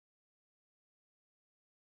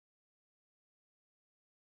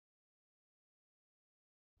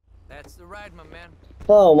That's the ride, my man.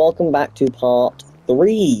 Hello and welcome back to part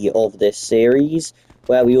 3 of this series,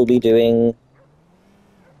 where we will be doing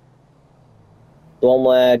the one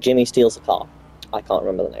where Jimmy steals a car. I can't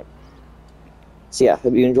remember the name. So yeah,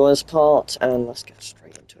 hope you enjoy this part, and let's get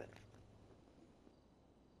straight into it.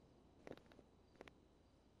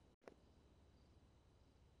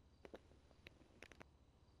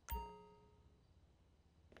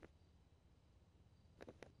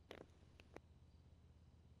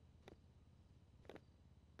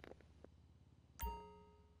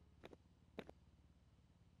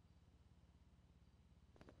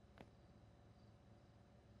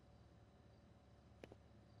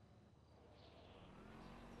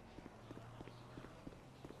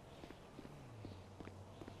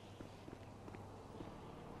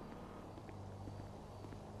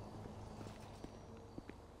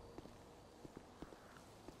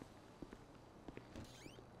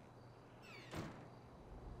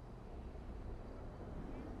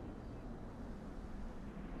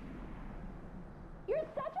 You're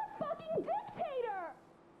such a fucking dictator!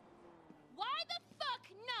 Why the fuck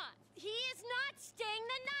not? He is not staying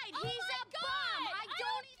the night. Oh He's my a God! bum. I I don't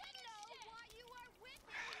don't even know why you are with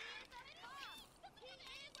him. He is a bum. He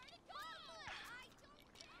is a bum. I don't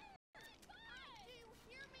care. Do you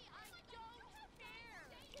hear me? I don't care.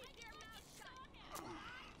 Keep your mouth shut. What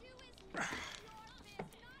I do is none of your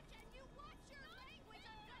business. And you watch your language.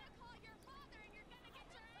 I'm gonna call your father and you're gonna get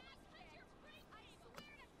your ass kicked. I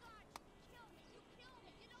swear to God, you kill me. You kill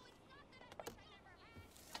me. You know, it's not that I wish I never had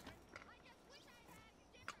children. I just wish I had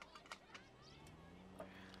different ones.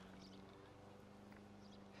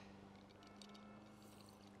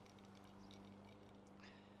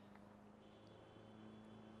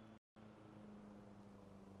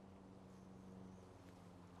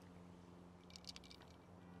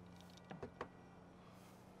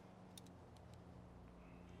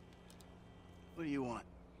 What do you want?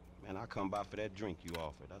 Man, I come by for that drink you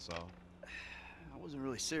offered, that's all. I wasn't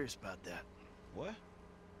really serious about that. What?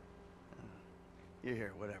 You're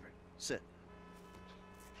here, whatever. Sit.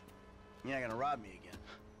 You're not gonna rob me again.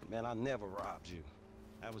 Man, I never robbed you.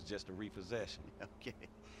 That was just a repossession. Okay.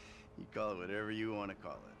 You call it whatever you want to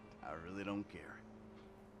call it. I really don't care.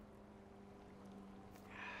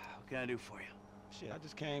 What can I do for you? Shit, I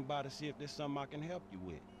just came by to see if there's something I can help you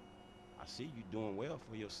with. I see you doing well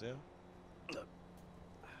for yourself. Look,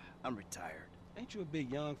 I'm retired. Ain't you a bit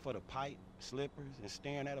young for the pipe, slippers, and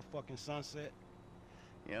staring at a fucking sunset?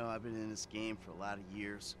 You know, I've been in this game for a lot of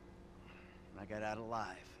years. And I got out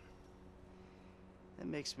alive. That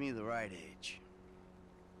makes me the right age.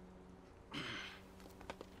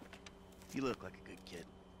 You look like a good kid.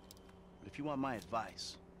 But if you want my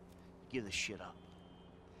advice, you give this shit up.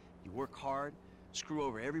 You work hard, screw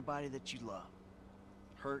over everybody that you love.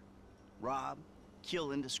 Hurt, rob,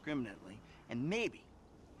 kill indiscriminately, and maybe,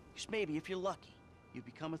 just maybe if you're lucky, you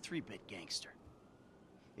become a 3-bit gangster.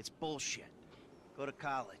 It's bullshit. Go to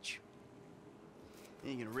college.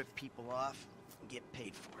 Then you're gonna rip people off and get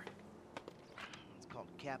paid for it. It's called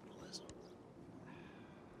capitalism.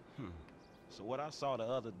 So what I saw the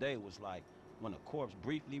other day was like when a corpse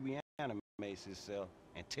briefly reanimates itself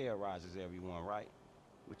and terrorizes everyone, right?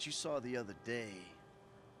 What you saw the other day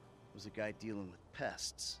was a guy dealing with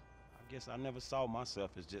pests. I guess I never saw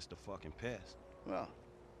myself as just a fucking pest. Well,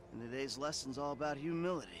 and today's lesson's all about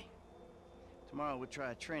humility. Tomorrow we'll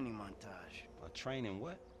try a training montage. A training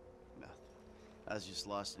what? Nothing. I was just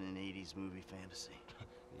lost in an 80s movie fantasy.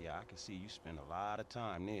 Yeah, I can see you spend a lot of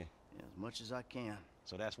time there. Yeah, as much as I can.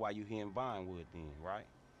 So that's why you here in Vinewood then, right?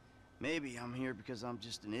 Maybe I'm here because I'm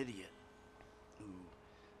just an idiot who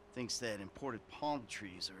thinks that imported palm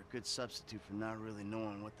trees are a good substitute for not really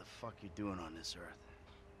knowing what the fuck you're doing on this earth.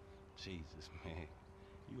 Jesus, man.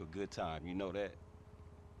 You a good time, you know that?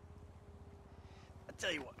 I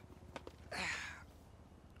tell you what.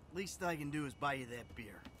 Least I can do is buy you that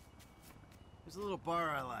beer. There's a little bar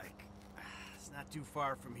I like. It's not too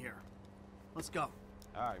far from here. Let's go.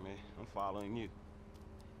 All right, man. I'm following you.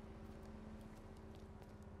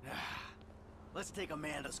 Let's take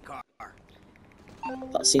Amanda's car.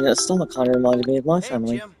 That scene at the stomach kind of reminded me of my Hey,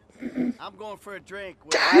 family. Jim. I'm going for a drink.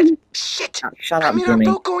 Dad! Shit! Shut up, I'm in Jimmy.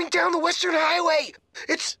 our boat going down the Western Highway!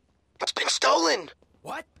 It's been stolen!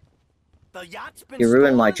 What? The yacht's been You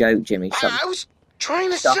ruined my stolen? joke, Jimmy. Shut I was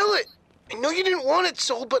trying to Stop. sell it! I know you didn't want it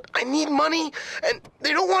sold, but I need money, and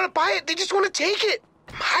they don't want to buy it, they just want to take it!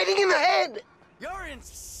 I'm hiding in the head! You're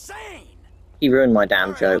insane! He ruined my damn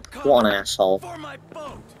All right, joke. I'm What an coming asshole. For my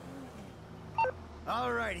boat!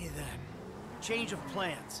 Alrighty then. Change of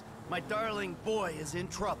plans. My darling boy is in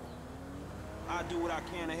trouble. I'll do what I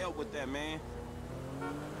can to help with that, man.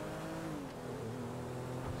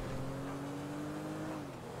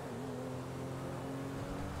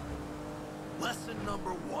 Lesson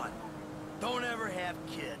number 1. Don't ever have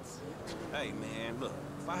kids. Hey, man, look.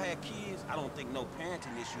 If I had kids, I don't think no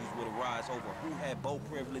parenting issues would arise over who had boat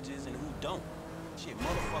privileges and who don't. Shit,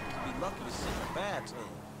 motherfuckers be lucky to sit in a bathtub.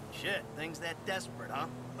 Shit, things that desperate, huh?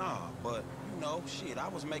 Nah, but, you know, shit, I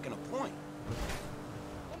was making a point.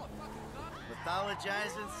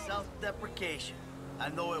 Mythologizing self-deprecation. I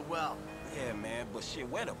know it well. Yeah, man, but shit,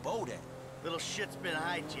 where the boat at? Little shit's been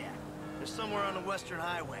hijacked. They're somewhere on the Western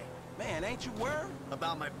Highway. Man, ain't you worried?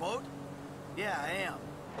 About my boat? Yeah, I am.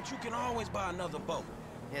 But you can always buy another boat.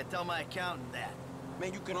 Yeah, tell my accountant that.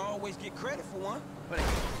 Man, you can always get credit for one. But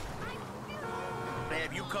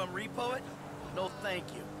have you come repo it? No, thank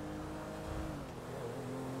you.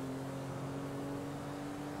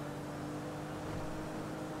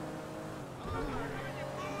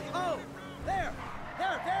 Oh, there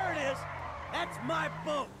it is. That's my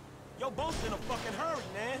boat. Your boat's in a fucking hurry,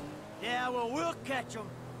 man. Yeah, well, we'll catch them.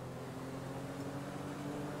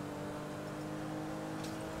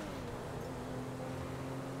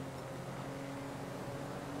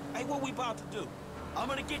 Hey, what we about to do? I'm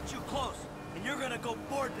gonna get you close, and you're gonna go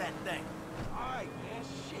board that thing. All right, man,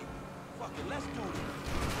 shit. Fuck it, let's do it.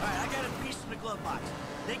 All right, I got a piece in the glove box.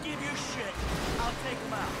 They give you shit, I'll take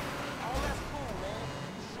them out. Oh, that's cool, man.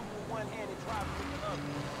 You shoot with one hand and drive with the other.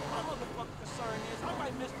 My motherfucking concern is I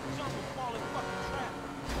might miss the jump and fall in fucking trap.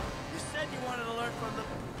 You said you wanted to learn from the...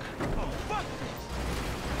 Oh, fuck this!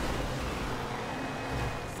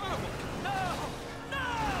 Son of a... No! No!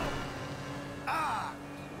 Ah!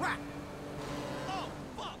 Rat! Oh,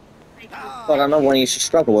 fuck! God, I remember when you used to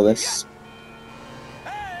struggle with this. Hey,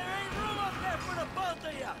 there ain't room up there for the both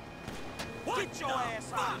of you! What Get your the ass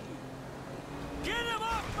fuck? out of here! Get him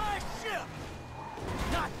off my ship!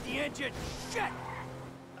 Not the engine! Shit!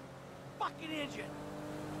 The fucking engine!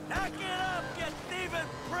 Knock it up, you thieving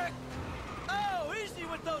prick! Oh, easy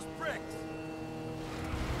with those pricks!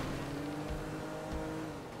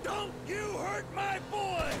 Don't you hurt my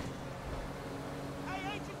boy! Hey,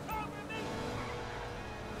 ain't you covering me?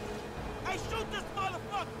 Hey, shoot this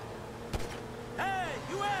motherfucker! Hey,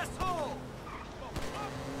 you asshole!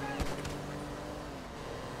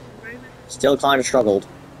 Still kind of struggled.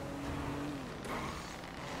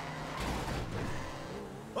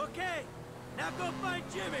 Okay, now go find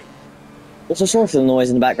Jimmy! Also, sorry for the noise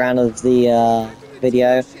in the background of the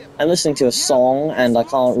video. I'm listening to a song, and I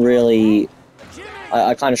can't really... Jimmy!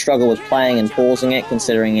 I kind of struggle with playing and pausing it,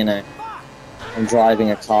 considering, you know, I'm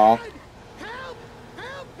driving a car.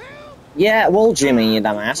 Yeah, well, Jimmy, you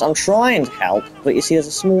dumbass, I'm trying to help, but you see, there's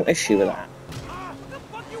a small issue with that. What the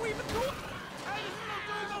fuck you even doing? Hey,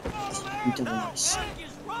 You this little dumbass. What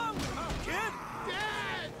is wrong with you, kid?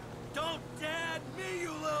 Dad! Don't dad me,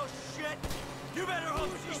 you little shit! You better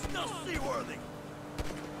hope she's still seaworthy!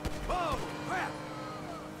 Oh, crap!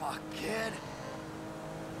 Fuck, kid!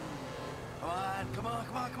 Come on, come on,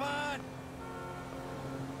 come on, come on!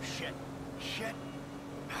 Shit, shit,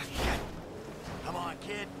 ah, shit! Come on,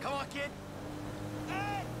 kid, come on, kid!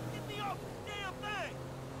 Hey, get me off the damn thing!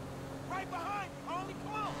 Right behind you, homie,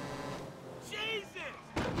 come on! Jesus!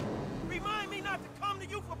 Remind me not to come to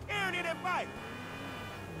you for parenting advice!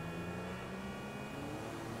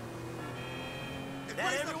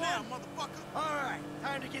 That everyone? Motherfucker! Alright,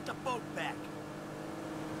 time to get the boat back.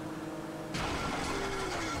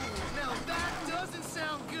 Now that doesn't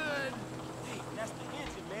sound good. Hey, that's the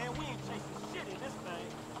engine, man. We ain't chasing shit in this thing.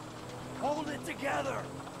 Hold it together!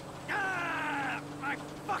 Ah! My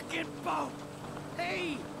fucking boat!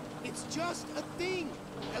 Hey, it's just a thing.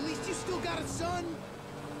 At least you still got a son.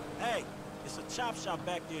 Hey, it's a chop shop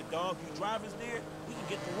back there, dog. You drivers there, we can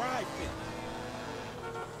get the ride fixed.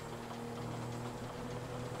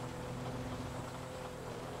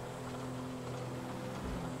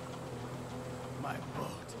 My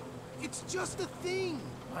boat. It's just a thing.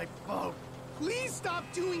 My boat. Please stop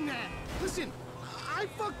doing that. Listen, I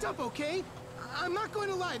fucked up, okay? I'm not going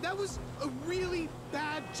to lie. That was a really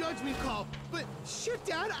bad judgment call. But shit,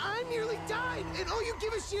 Dad, I nearly died. And all you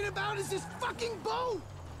give a shit about is this fucking boat.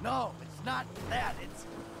 No, it's not that. It's...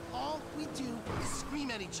 All we do is scream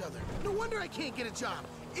at each other. No wonder I can't get a job.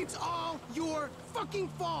 It's all your fucking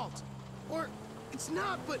fault. Or it's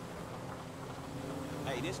not, but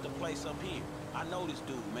Hey, this the place up here. I know this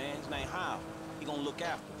dude, man. His name Hal. He gonna look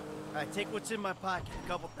after me. All right, take what's in my pocket. A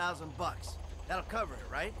couple $1,000. That'll cover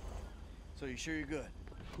it, right? So you sure you're good?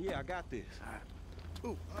 Yeah, I got this.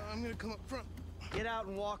 ooh, I'm gonna come up front. Get out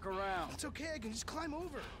and walk around. It's okay, I can just climb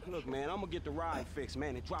over. Look, man, I'm gonna get the ride fixed,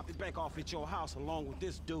 man, and drop it back off at your house along with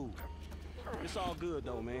this dude. It's all good,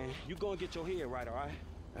 though, man. You gonna get your head right, all right?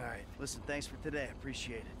 All right, listen, thanks for today.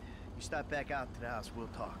 Appreciate it. You stop back out to the house, we'll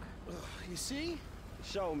talk. You see?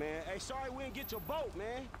 Show, man. Hey, sorry we didn't get your boat,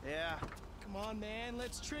 man. Yeah. Come on, man.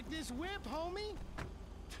 Let's trick this whip, homie.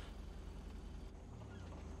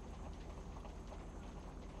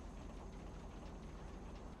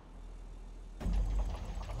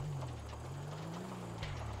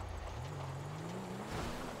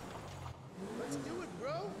 Let's do it,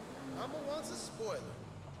 bro. Mama wants a spoiler.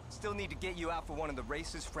 Still need to get you out for one of the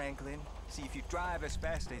races, Franklin. See if you drive as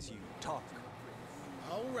fast as you talk.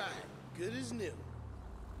 All right. Good as new.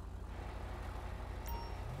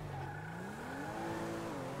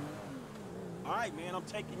 All right, man, I'm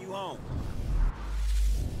taking you home.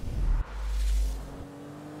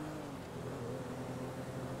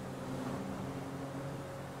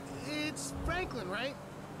 It's Franklin, right?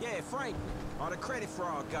 Yeah, Frank, or the credit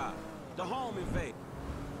fraud guy, the home invader.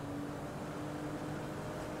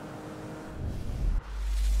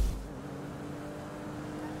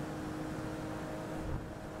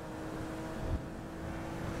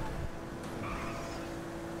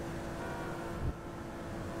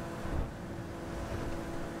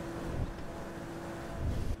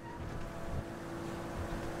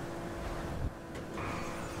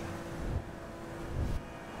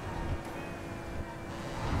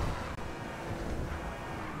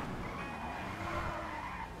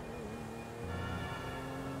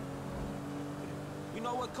 You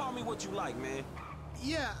know what? Call me what you like, man.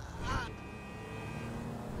 Yeah.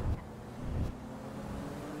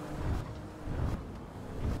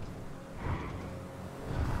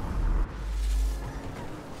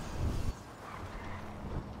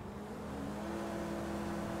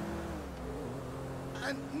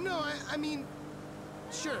 No, I mean,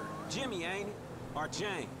 sure, Jimmy, ain't it? Or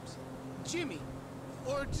James? Jimmy,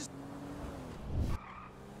 or just.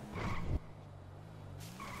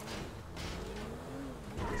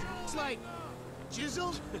 It's like,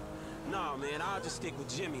 Jizzle? Nah, man, I'll just stick with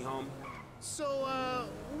Jimmy, homie. So,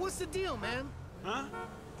 what's the deal, man? Huh?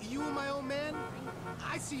 You and my old man?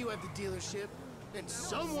 I see you at the dealership, and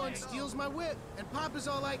someone steals my whip, and Papa's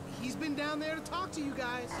all like, he's been down there to talk to you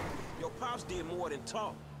guys. Your pops did more than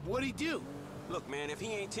talk. What'd he do? Look, man, if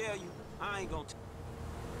he ain't tell you, I ain't gonna tell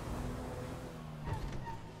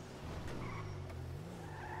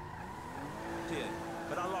you.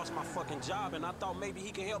 But I lost my fucking job, and I thought maybe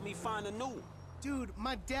he could help me find a new one. Dude,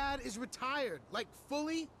 my dad is retired, like,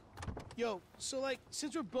 fully. Yo, so, like,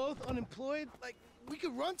 since we're both unemployed, like, we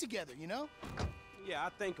could run together, you know? Yeah, I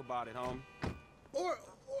think about it, homie. Or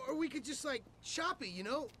we could just, like, shop it, you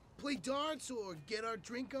know? Play darts or get our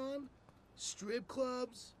drink on. Strip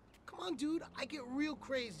clubs. Come on, dude, I get real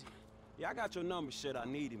crazy. Yeah, I got your number, shit, I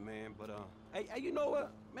need it, man. But, hey, you know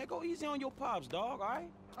what? Man, go easy on your pops, dog, all right?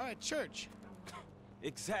 All right, church.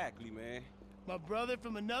 Exactly, man. My brother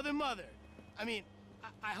from another mother. I mean,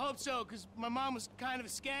 I hope so, because my mom was kind of a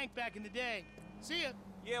skank back in the day. See ya.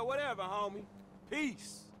 Yeah, whatever, homie.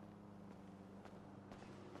 Peace.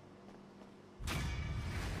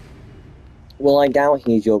 Well, I doubt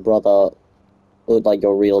he's your brother, or like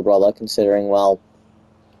your real brother, considering, well,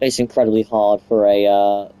 it's incredibly hard for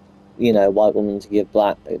a, you know, white woman to give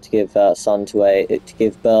birth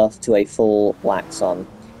to a full black son.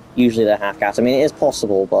 Usually they're half-caste. I mean, it is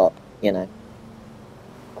possible, but, you know,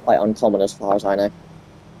 quite uncommon as far as I know.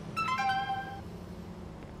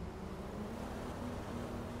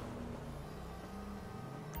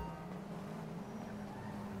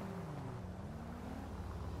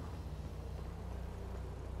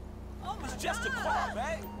 It's just a car,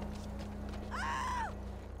 man.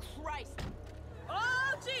 Christ.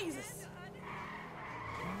 Oh, Jesus.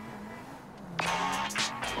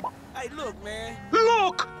 Hey, look, man.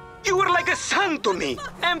 Look! You were like a son to me!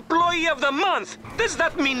 Employee of the month! Does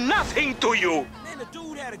that mean nothing to you? Man, the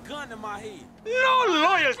dude had a gun to my head. No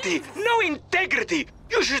loyalty! No integrity!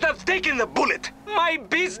 You should have taken the bullet! My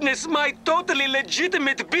business, my totally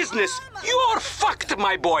legitimate business! You're fucked,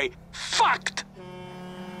 my boy! Fucked!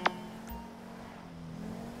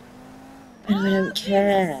 I don't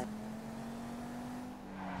care.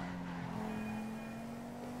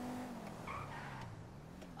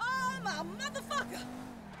 Oh, my motherfucker.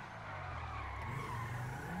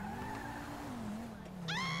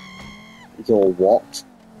 Your what?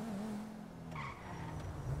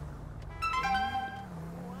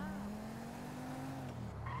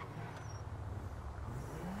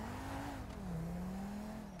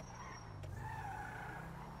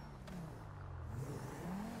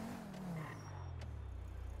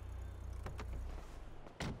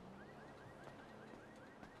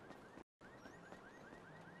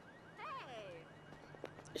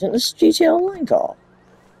 Isn't this a GTA Online car?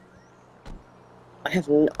 I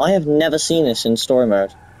have never seen this in story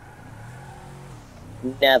mode.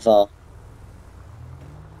 Never.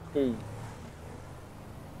 Hmm.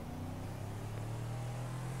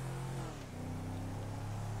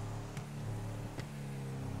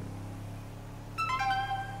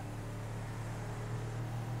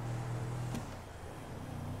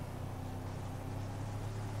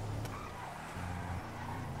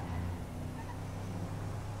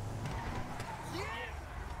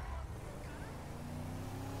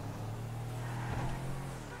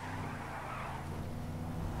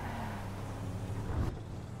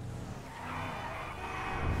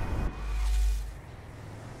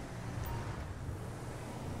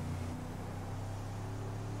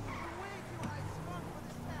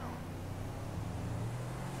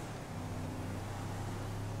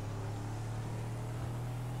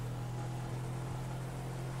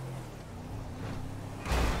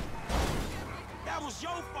 That was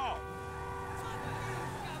your fault.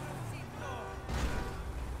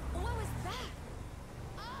 What was that?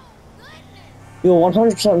 Oh, goodness!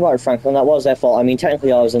 You're 100% right, Franklin. That was their fault. I mean,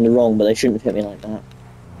 technically I was in the wrong, but they shouldn't have hit me like that.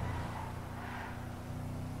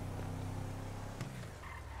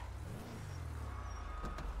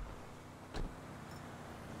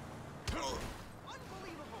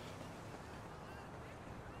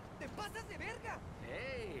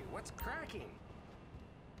 Hey, what's cracking?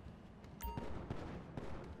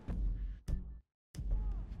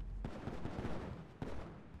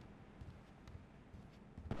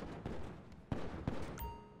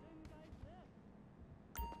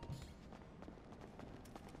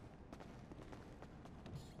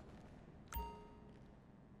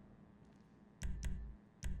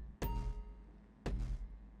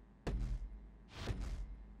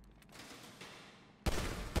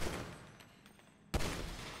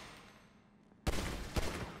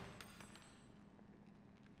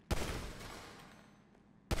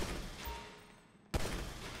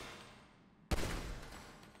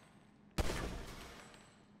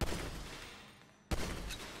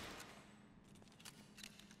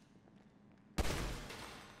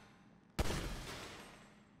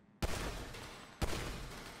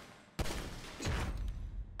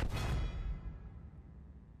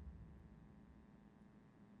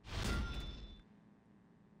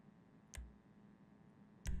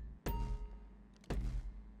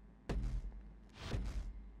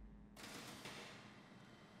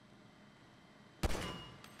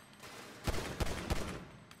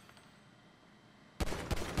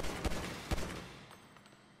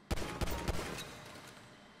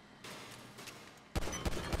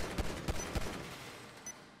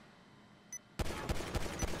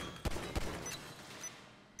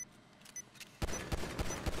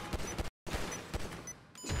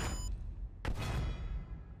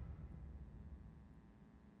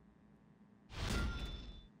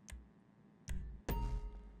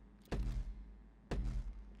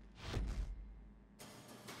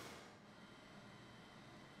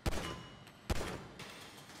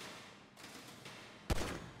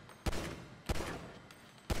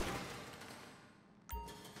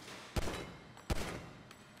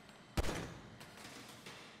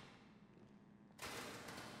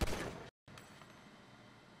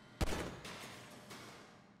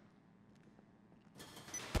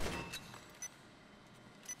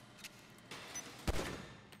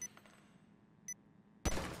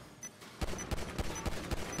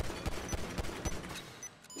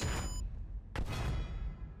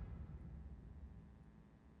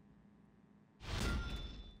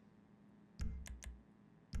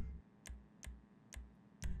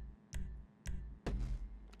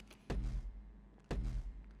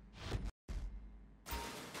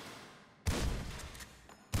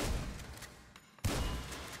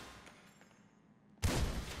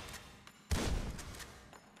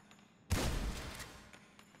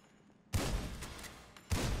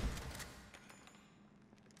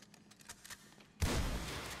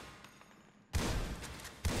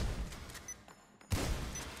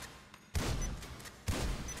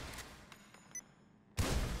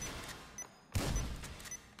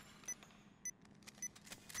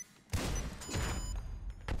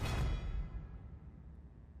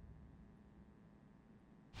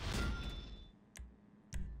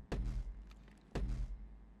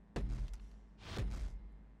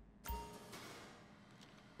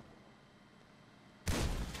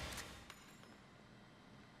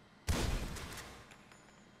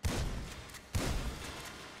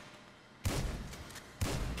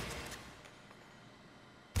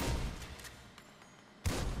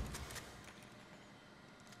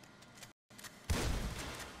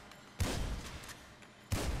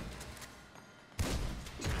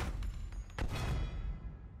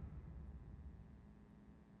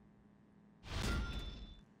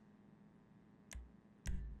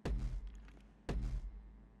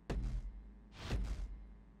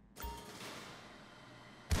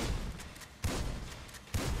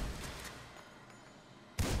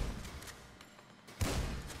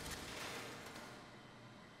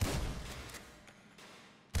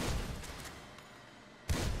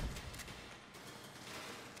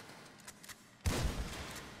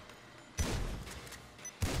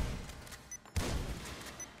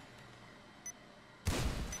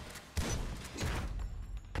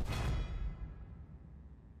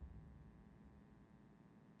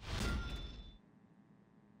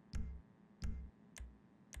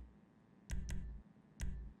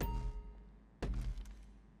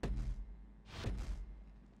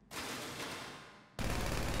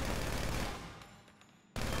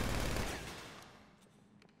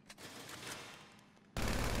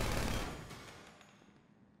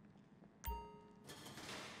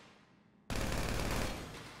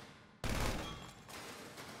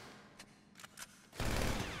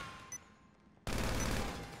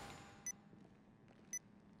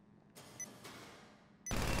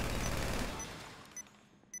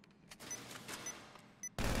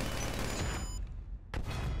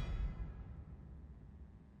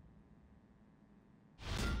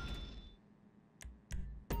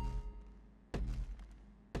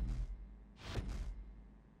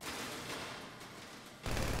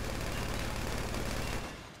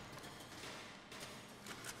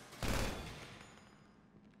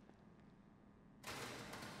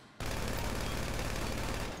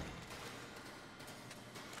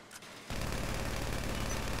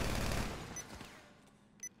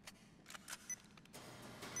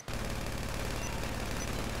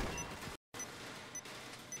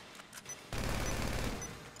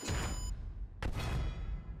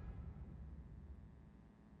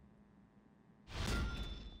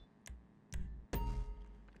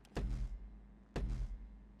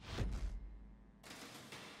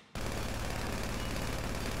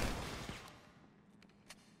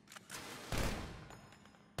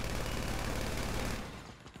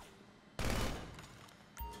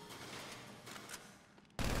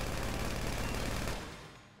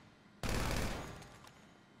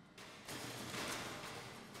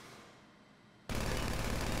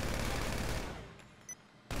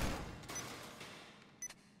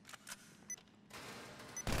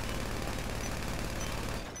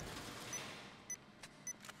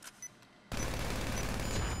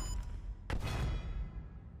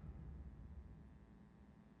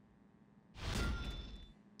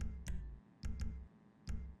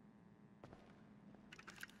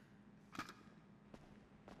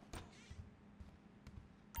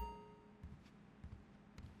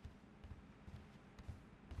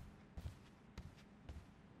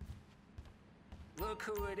 look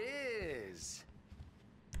who it is.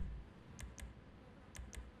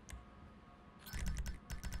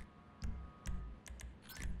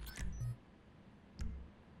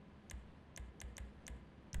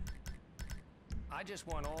 I just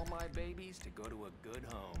want all my babies to go to a good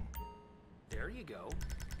home. There you go.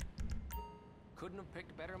 Couldn't have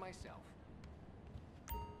picked better myself.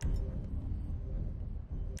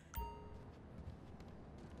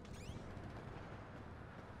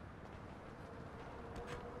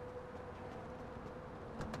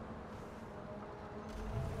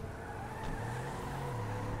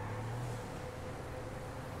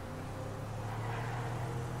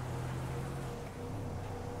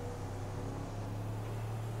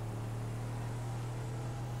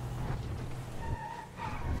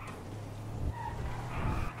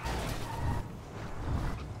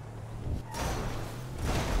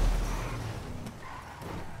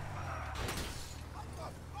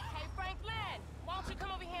 Hey, Franklin, why don't you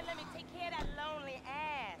come over here and let me take care of that lonely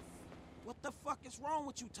ass? What the fuck is wrong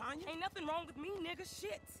with you, Tanya? Ain't nothing wrong with me, nigga.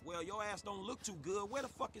 Shit. Well, your ass don't look too good. Where the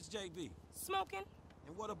fuck is JB? Smoking.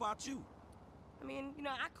 And what about you? I mean, you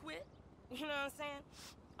know, I quit. You know what I'm saying?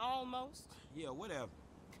 Almost. Yeah, whatever.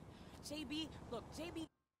 JB, look, JB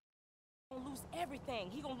gonna lose everything.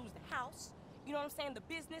 He gonna lose the house. You know what I'm saying? The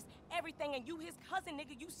business, everything. And you his cousin,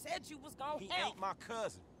 nigga. You said you was gonna He help. ain't my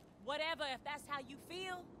cousin. Whatever, if that's how you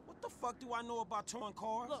feel. What the fuck do I know about towing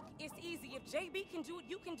cars? Look, it's easy. If JB can do it,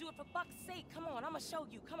 you can do it, for fuck's sake. Come on, I'ma show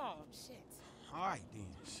you. Come on. Shit. All right, then.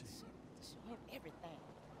 Shit. Show him everything.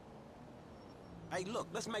 Hey, look,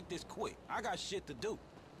 let's make this quick. I got shit to do.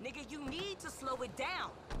 Nigga, you need to slow it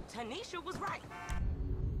down. Tanisha was right.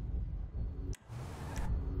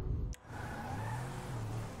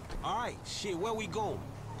 All right, shit, where we going?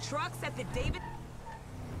 Trucks at the David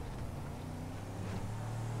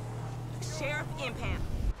Sheriff Impound.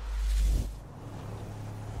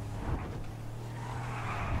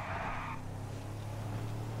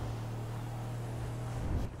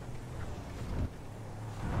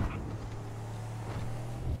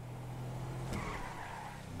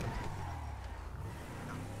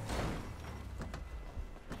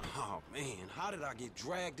 Oh, man, how did I get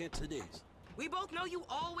dragged into this? We both know you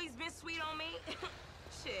always been sweet on me.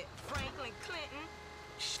 Shit, Franklin Clinton.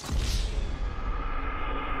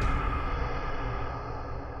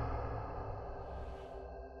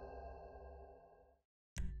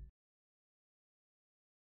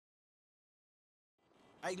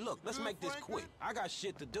 Hey, look, let's make this quick. I got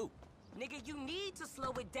shit to do. Nigga, you need to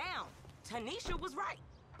slow it down. Tanisha was right.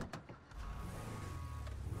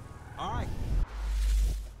 All right.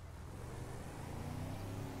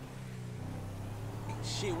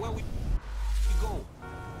 Shit, where we going?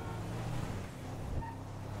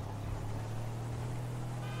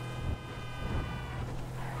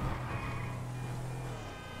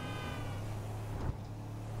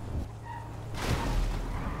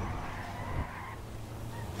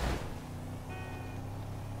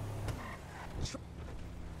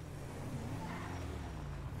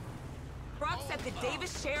 Trucks at the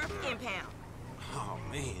Davis Sheriff Impound. Oh,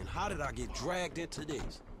 man, how did I get dragged into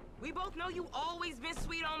this? We both know you always been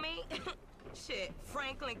sweet on me. Shit,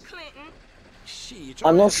 Franklin Clinton. Shit,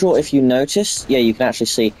 I'm not sure if you noticed. Yeah, you can actually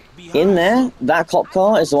see in there, that cop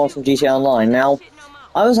car is the one from GTA Online. Now,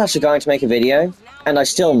 I was actually going to make a video, and I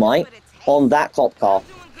still might, on that cop car.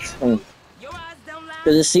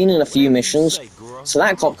 Because it's seen in a few missions. So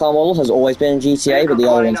that cop car model has always been in GTA, but the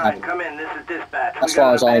other ones haven't. Come in, this is dispatch. As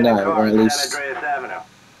far as I know, or at least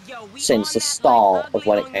since the start of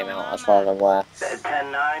when it came out, as far as I'm aware.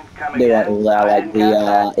 10-9, come They again. weren't there,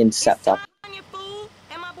 like the Interceptor.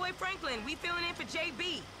 And my boy Franklin, we filling in for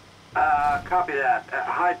JB. Copy that.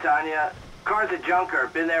 Hi, Tanya. Car's a junker.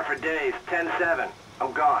 Been there for days. 10-7.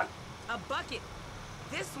 I'm gone. A bucket.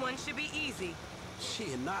 This one should be easy.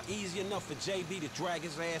 Shit, not easy enough for JB to drag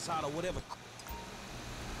his ass out of whatever.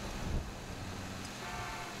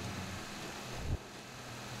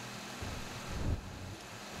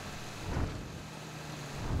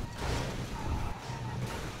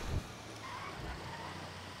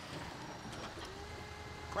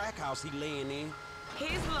 Crack house he laying in.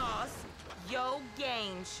 His loss, your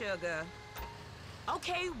gain, sugar.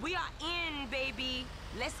 Okay, we are in, baby.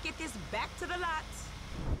 Let's get this back to the lot.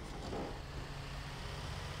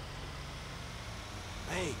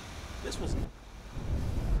 Hey, this was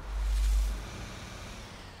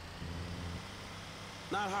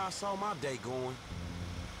not how I saw my day going.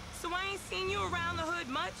 So I ain't seen you around the hood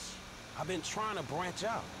much? I've been trying to branch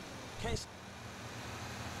out. Can't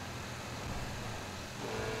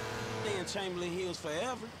stay in Chamberlain Hills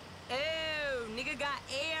forever. Oh, nigga got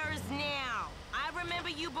airs now. I remember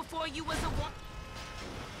you before you was a one.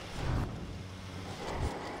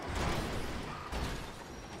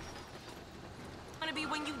 gonna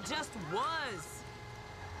be when you just was.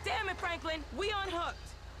 Damn it, Franklin, we unhooked.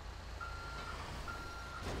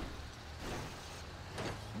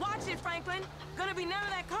 Watch it, Franklin. Gonna be none of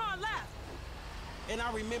that car left. And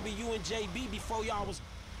I remember you and JB before y'all was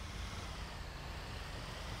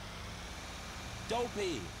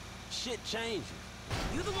dopehead. Shit changes.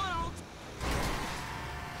 You the one all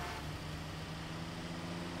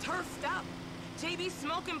turfed up. JB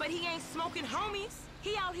smoking, but he ain't smoking homies.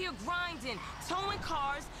 He out here grinding, towing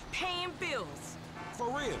cars, paying bills. For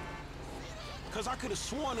real. Cause I could have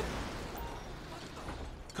sworn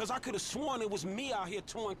it was me out here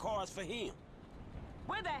towing cars for him.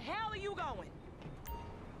 Where the hell are you going?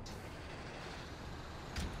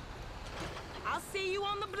 I'll see you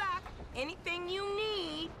on the block. Anything you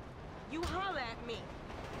need, you holler at me.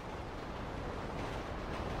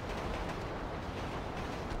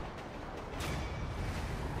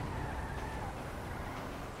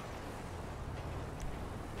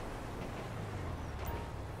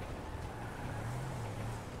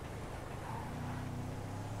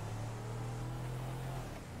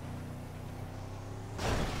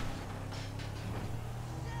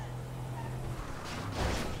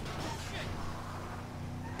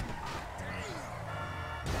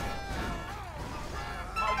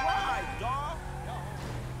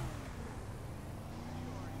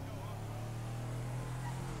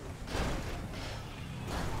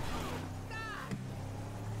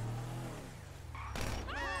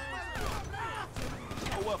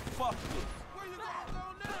 Well, fuck you. Where you gonna go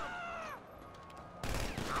now?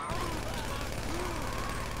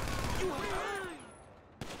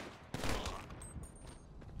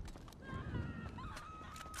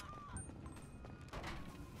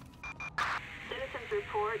 Citizens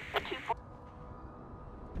report a 2-4.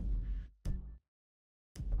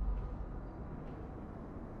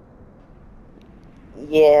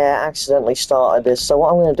 Yeah, accidentally started this. So what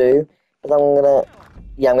I'm going to do is I'm going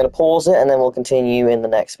to pause it and then we'll continue in the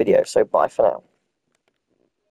next video. So bye for now.